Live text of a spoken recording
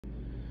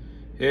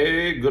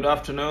Hey, good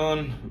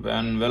afternoon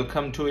and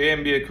welcome to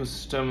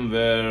Ambecosystem,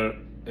 where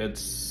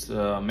it's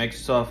a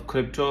mix of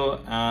crypto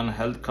and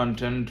health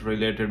content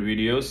related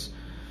videos.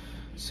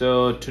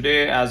 So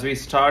today, as we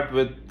start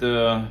with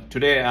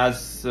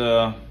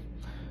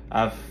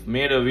I've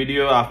made a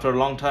video after a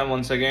long time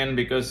once again,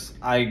 because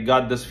I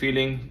got this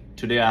feeling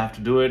today I have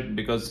to do it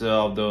because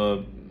of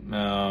the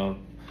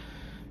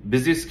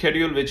busy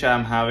schedule which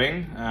I'm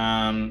having,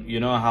 and you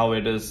know how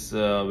it is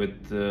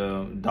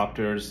with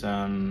doctors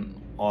and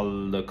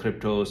all the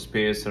crypto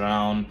space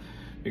around,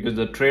 because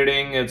the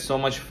trading, it's so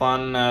much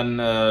fun, and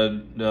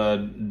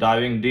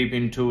diving deep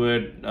into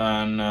it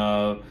and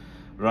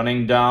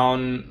running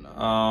down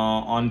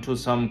onto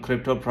some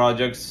crypto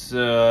projects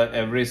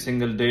every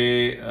single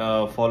day,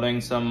 following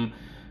some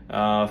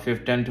 10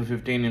 to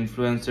 15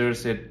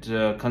 influencers.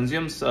 It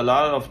consumes a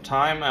lot of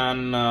time,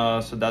 and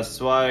so that's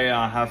why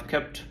I have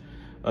kept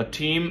a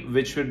team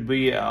which would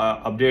be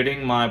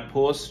updating my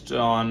post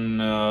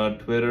on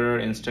Twitter,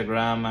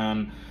 Instagram,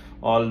 and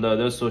all the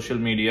other social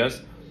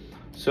medias.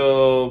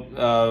 So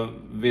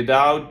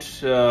without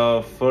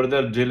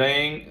further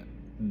delaying,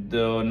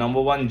 the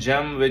number one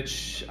gem,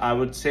 which I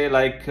would say,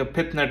 like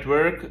Pith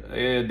Network,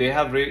 they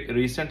have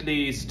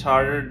recently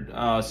started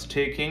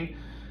staking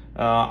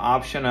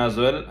option as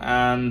well.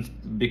 And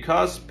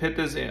because Pith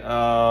is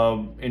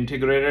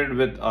integrated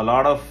with a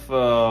lot of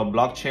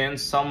blockchains,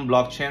 some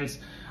blockchains,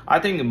 I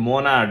think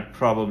Monad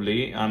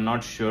probably, I'm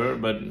not sure,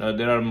 but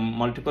there are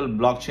multiple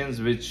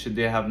blockchains which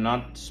they have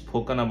not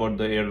spoken about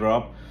the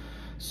airdrop.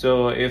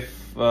 So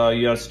if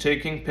you are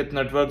staking Pith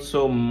Network,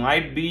 so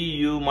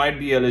you might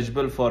be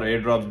eligible for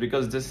airdrops,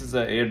 because this is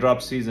the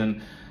airdrop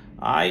season.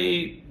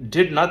 I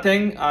did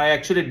nothing. I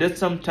actually did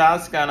some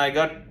task and I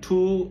got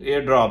 2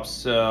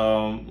 airdrops.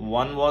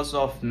 One was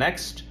of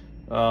Next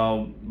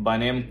by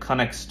name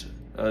Connext,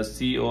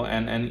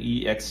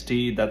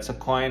 CONNEXT. That's a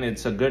coin.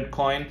 It's a good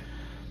coin,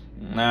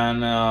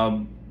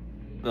 and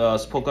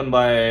spoken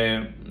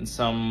by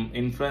some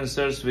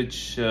influencers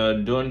which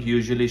don't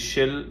usually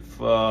shill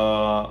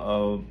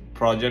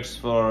projects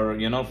for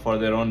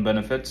their own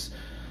benefits.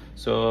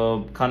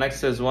 So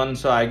Connex is one.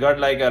 So I got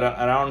like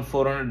around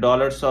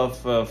 $400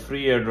 of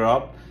free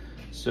airdrop.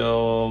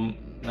 So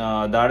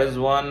that is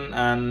one.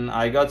 And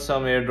I got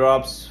some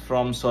airdrops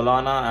from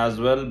Solana as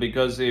well,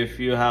 because if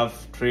you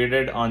have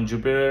traded on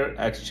Jupiter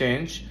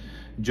exchange,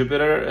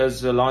 Jupiter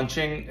is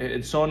launching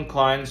its own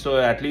coin. So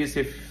at least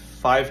if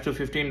 $5 to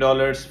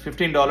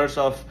 $15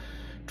 of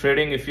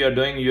trading if you are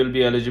doing, you'll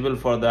be eligible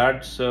for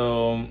that.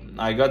 So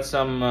I got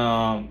some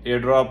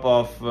airdrop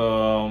of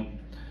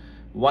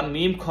one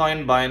meme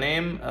coin by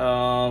name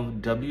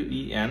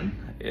WEN.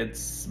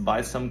 It's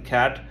by some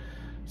cat.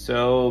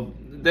 So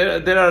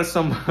there are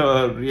some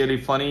really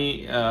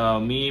funny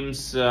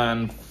memes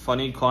and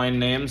funny coin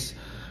names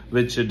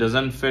which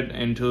doesn't fit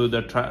into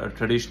the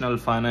traditional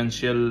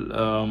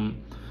financial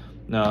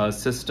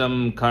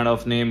system kind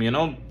of name,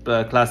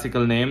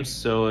 classical names.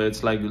 So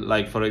it's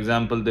like for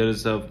example, there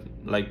is a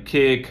like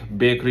cake,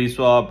 bakery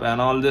swap,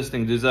 and all these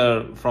things. These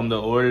are from the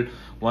old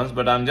ones,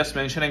 but I'm just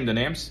mentioning the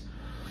names.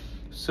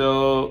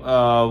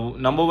 So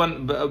number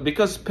one,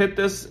 because Pith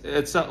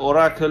it's an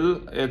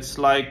oracle. It's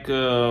like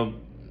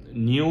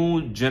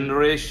new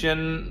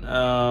generation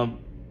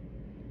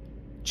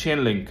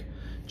Chainlink,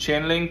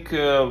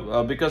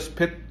 because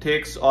Pith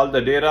takes all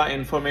the data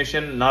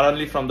information, not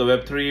only from the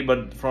Web3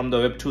 but from the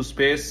Web2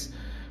 space,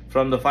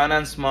 from the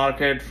finance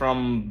market,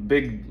 from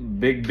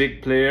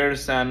big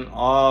players, and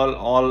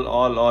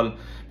all.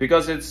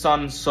 Because it's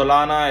on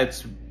Solana,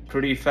 it's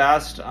pretty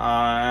fast,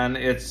 and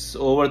it's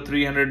over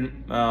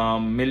 300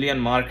 million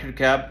market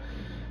cap.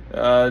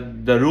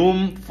 The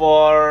room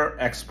for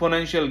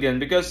exponential gain,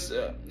 because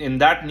in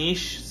that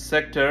niche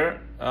sector,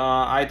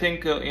 I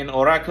think in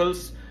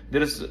oracles,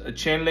 there is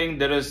Chainlink,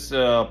 there is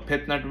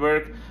Pith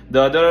Network.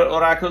 The other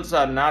oracles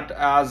are not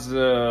as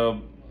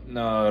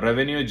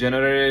revenue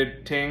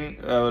generating,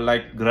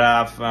 like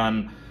Graph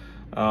and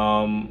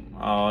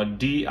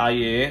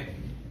DIA,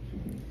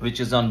 which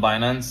is on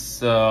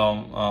Binance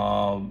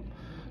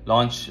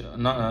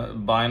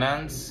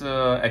Binance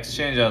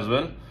exchange as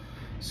well.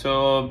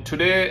 So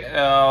today,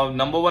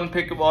 number one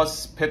pick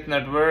was Pith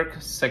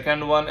Network.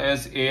 Second one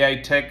is AI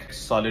tech,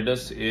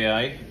 Solidus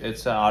AI.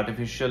 It's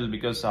artificial,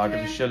 because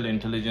artificial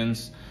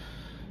intelligence,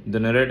 the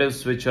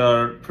narratives which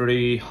are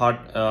pretty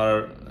hot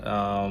are,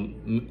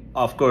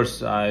 of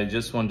course, I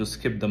just want to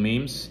skip the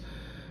memes.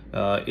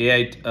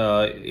 AI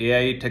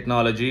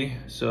technology.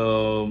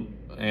 So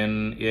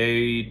in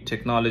AI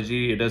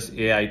technology, it is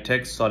AI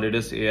tech,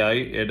 Solidus AI.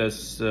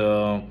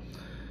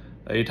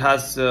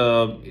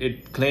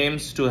 It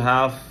claims to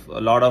have a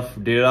lot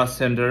of data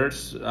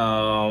centers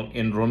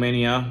in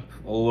Romania,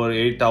 over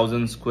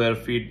 8,000 square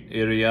feet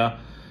area,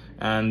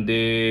 and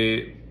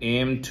they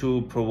aim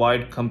to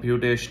provide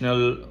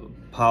computational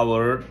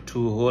power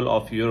to whole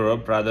of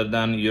Europe, rather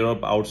than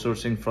Europe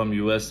outsourcing from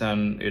US,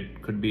 and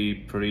it could be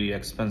pretty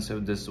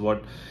expensive. This is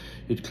what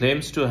it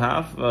claims to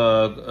have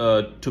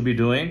to be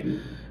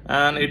doing.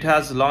 And it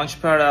has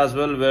Launchpad as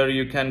well, where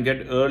you can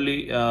get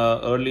early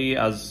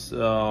as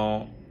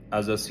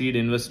as a seed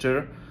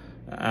investor,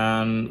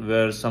 and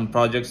where some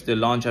projects they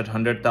launch at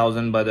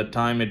 100,000. By the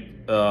time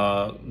it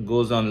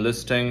goes on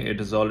listing,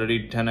 it is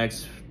already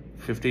 10x,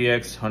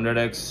 50x,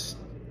 100x,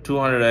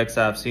 200x.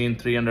 I've seen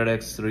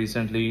 300x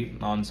recently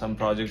on some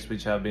projects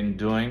which I've been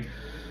doing.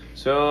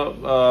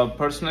 So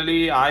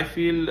personally, I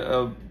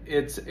feel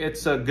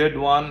it's a good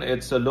one.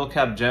 It's a low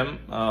cap gem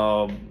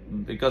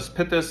because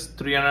Pith is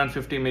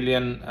 350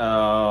 million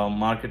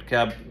market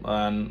cap,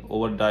 and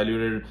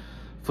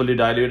fully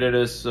diluted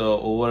is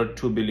over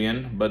 2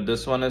 billion, but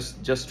this one is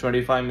just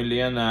 25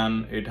 million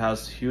and it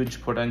has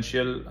huge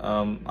potential.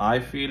 I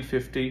feel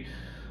 50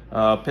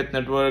 Pith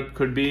network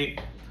could be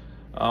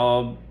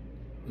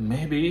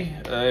maybe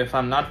if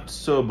I'm not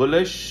so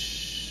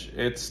bullish,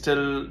 it's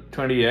still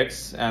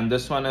 20x, and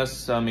this one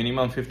is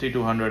minimum 50 to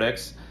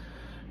 100x.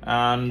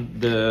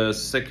 And the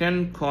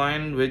third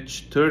coin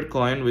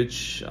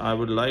which I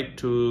would like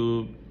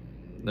to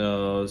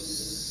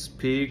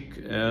speak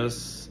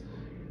is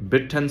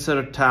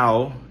BitTensor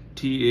Tau,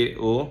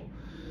 TAO.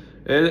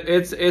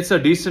 It's a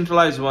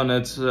decentralized one.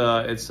 It's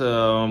a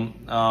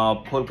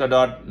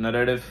Polkadot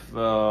narrative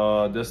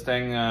this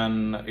thing,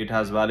 and it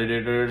has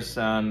validators,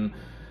 and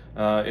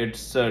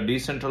it's a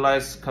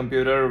decentralized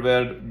computer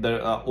where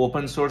the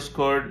open source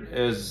code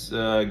is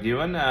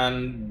given,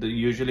 and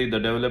usually the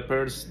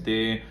developers,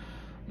 they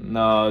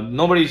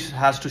nobody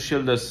has to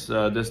shield this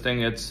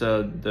thing. It's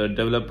the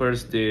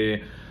developers,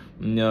 they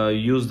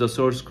use the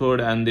source code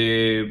and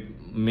they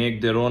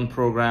make their own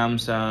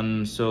programs.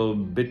 And so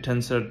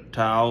BitTensor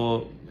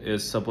Tau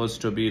is supposed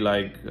to be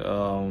like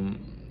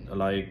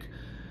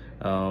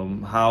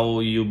how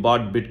you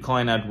bought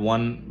Bitcoin at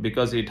one,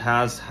 because it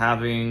has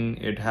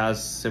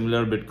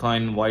similar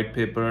Bitcoin white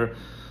paper.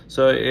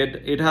 So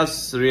it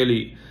has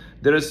really.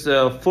 There is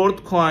a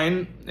fourth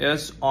coin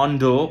is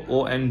Ondo,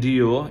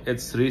 ONDO.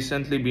 It's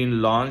recently been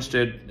launched.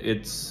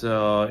 It's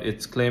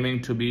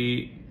claiming to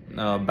be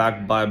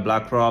backed by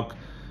BlackRock,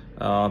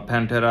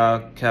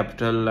 Pantera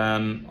Capital,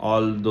 and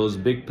all those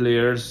big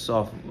players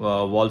of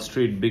Wall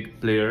Street,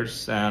 big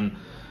players. And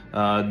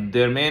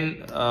their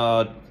main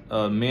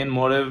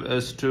motive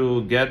is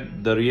to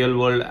get the real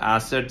world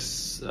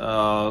assets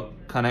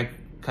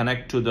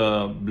connect to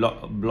the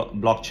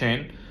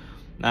blockchain.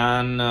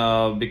 And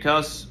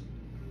because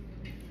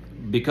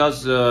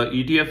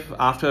ETF,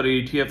 after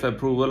ETF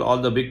approval, all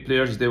the big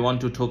players, they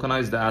want to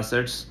tokenize the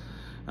assets,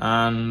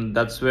 and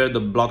that's where the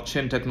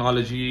blockchain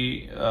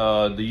technology,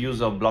 the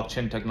use of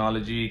blockchain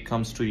technology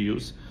comes to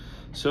use.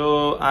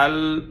 So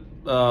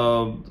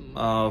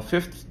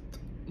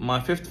my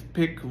fifth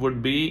pick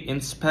would be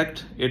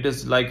Inspect. It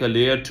is like a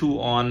layer 2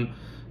 on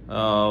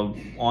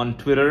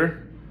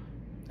Twitter,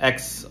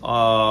 X,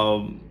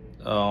 on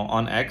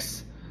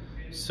X.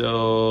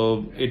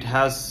 So it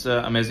has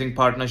amazing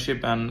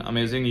partnership and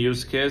amazing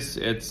use case.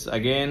 It's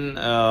again,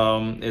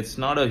 it's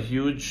not a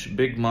huge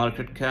big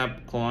market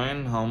cap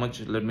coin. How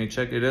much? Let me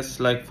check. It is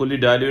like fully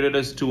diluted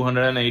is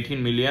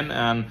 218 million,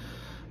 and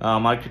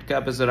market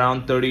cap is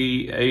around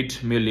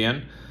 38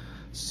 million.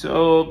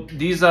 So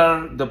these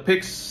are the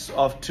picks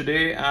of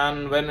today.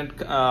 And when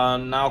it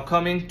now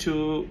coming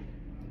to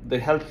the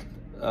health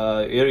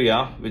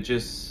area, which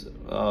is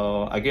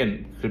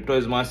again, crypto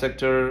is my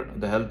sector,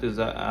 the health is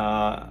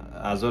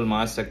as well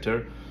my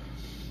sector.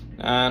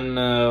 And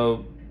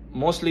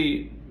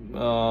mostly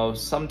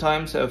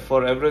sometimes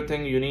for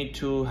everything you need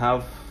to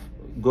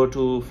go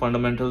to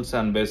fundamentals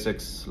and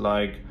basics.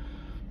 Like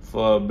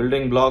for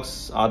building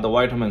blocks are the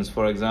vitamins,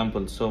 for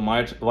example. So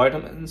my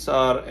vitamins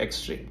are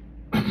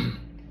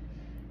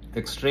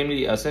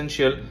extremely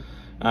essential,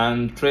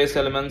 and trace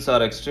elements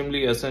are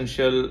extremely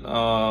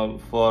essential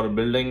for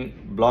building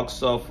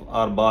blocks of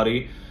our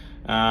body.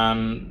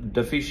 And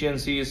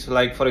deficiencies,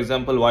 like for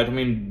example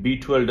vitamin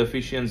B12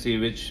 deficiency,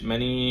 which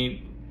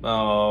many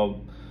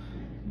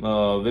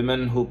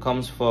women who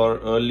comes for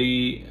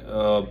early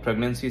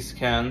pregnancy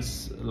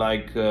scans,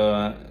 like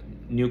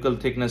nuchal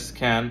thickness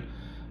scan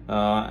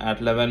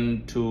at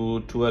 11 to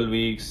 12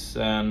 weeks,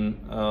 and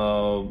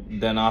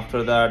then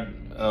after that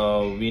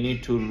we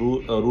need to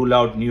rule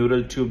out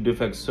neural tube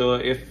defects. So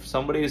if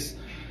somebody is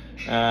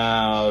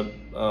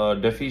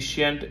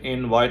deficient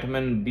in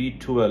vitamin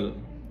B12,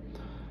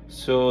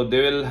 so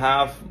they will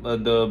have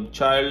the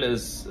child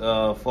is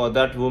for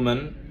that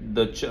woman,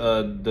 the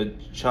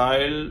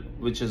child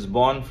which is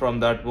born from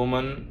that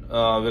woman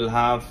will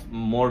have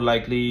more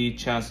likely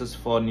chances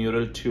for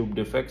neural tube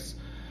defects.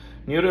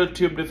 Neural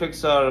tube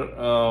defects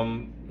are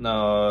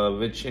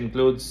which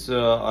includes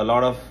a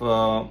lot of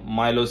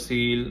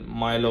myelocele,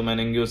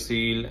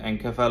 myelomeningocele,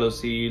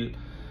 encephalocele.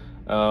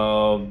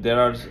 There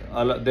are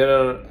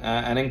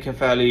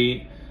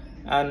anencephaly,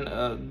 and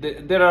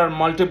there are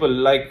multiple,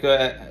 like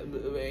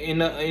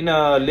in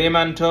a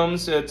layman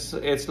terms,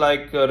 it's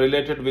like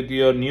related with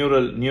your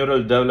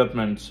neural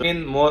development. So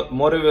in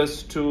motive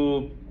is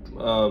to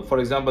for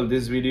example,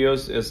 these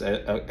videos is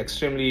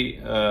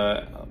extremely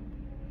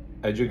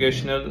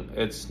educational.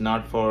 It's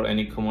not for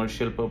any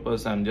commercial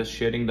purpose. I'm just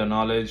sharing the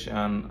knowledge,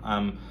 and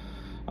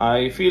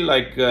I feel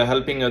like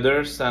helping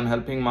others and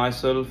helping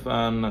myself.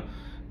 And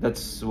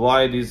that's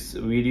why these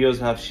videos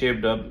have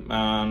shaped up.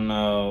 And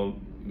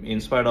in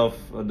spite of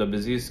the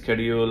busy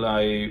schedule,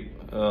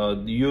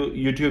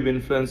 YouTube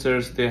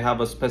influencers, they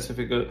have a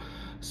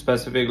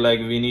specific, like,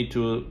 we need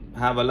to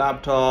have a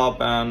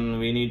laptop and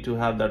we need to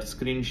have that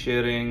screen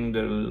sharing,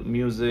 the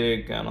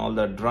music and all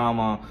that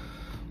drama.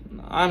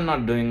 I'm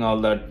not doing all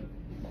that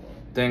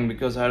thing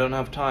because I don't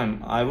have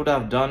time. I would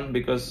have done,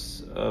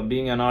 because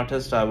being an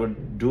artist, I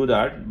would do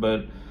that.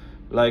 But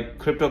like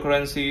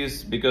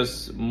cryptocurrencies,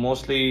 because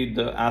mostly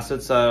the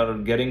assets are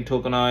getting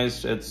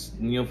tokenized, it's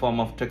new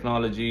form of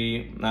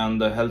technology. And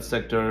the health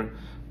sector,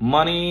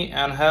 money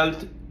and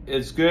health,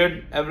 it's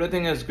good,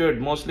 everything is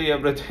good, mostly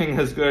everything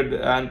is good.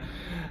 And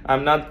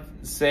I'm not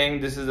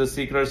saying this is a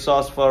secret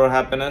sauce for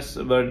happiness,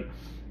 but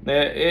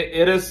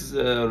it is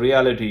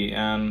reality.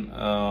 And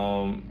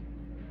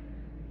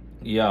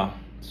yeah,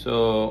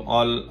 so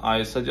all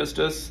I suggest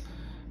is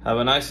have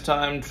a nice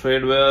time,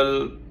 trade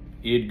well,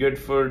 eat good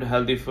food,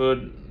 healthy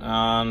food,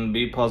 and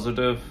be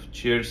positive.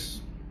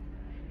 Cheers.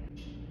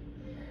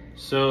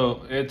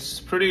 So it's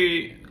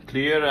pretty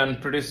clear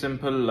and pretty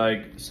simple,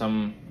 like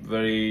some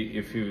very,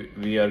 if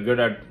we are good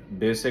at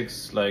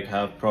basics, like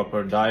have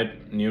proper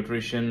diet,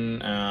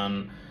 nutrition,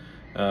 and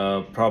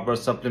proper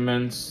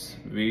supplements,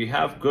 we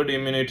have good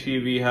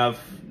immunity, we have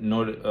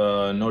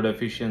no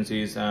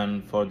deficiencies.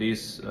 And for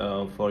these,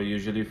 for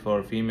usually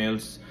for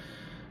females,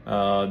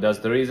 that's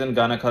the reason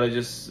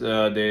gynecologists,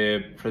 they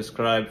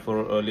prescribe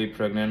for early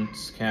pregnant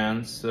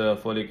scans,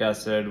 folic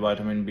acid,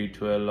 vitamin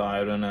B12,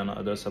 iron, and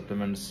other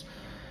supplements,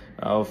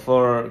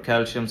 for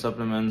calcium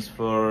supplements,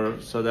 for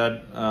so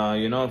that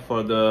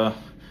for the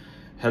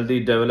healthy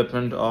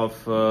development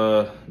of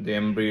the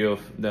embryo,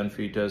 then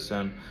fetus.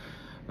 And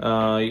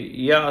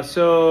yeah,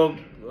 so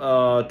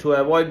to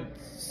avoid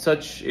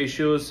such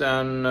issues,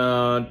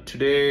 and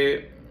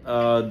today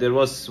there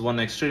was one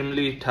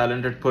extremely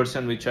talented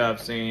person which I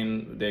have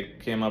seen. They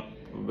came up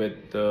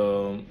with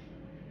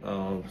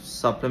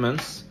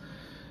supplements,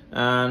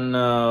 and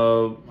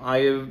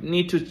I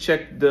need to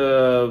check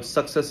the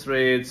success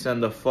rates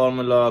and the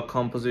formula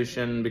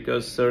composition,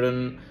 because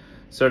certain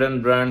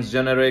brands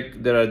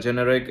generic, there are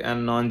generic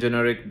and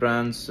non-generic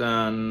brands.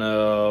 And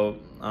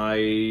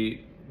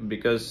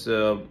because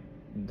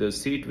the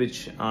seat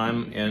which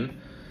I'm in,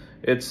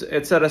 it's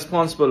a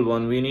responsible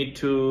one. We need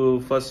to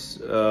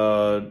first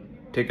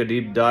take a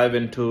deep dive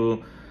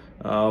into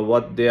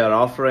what they are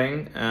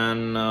offering,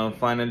 and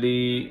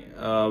finally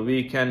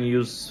we can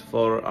use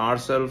for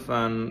ourselves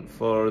and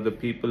for the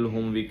people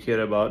whom we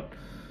care about.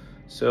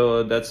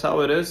 So that's how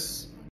it is.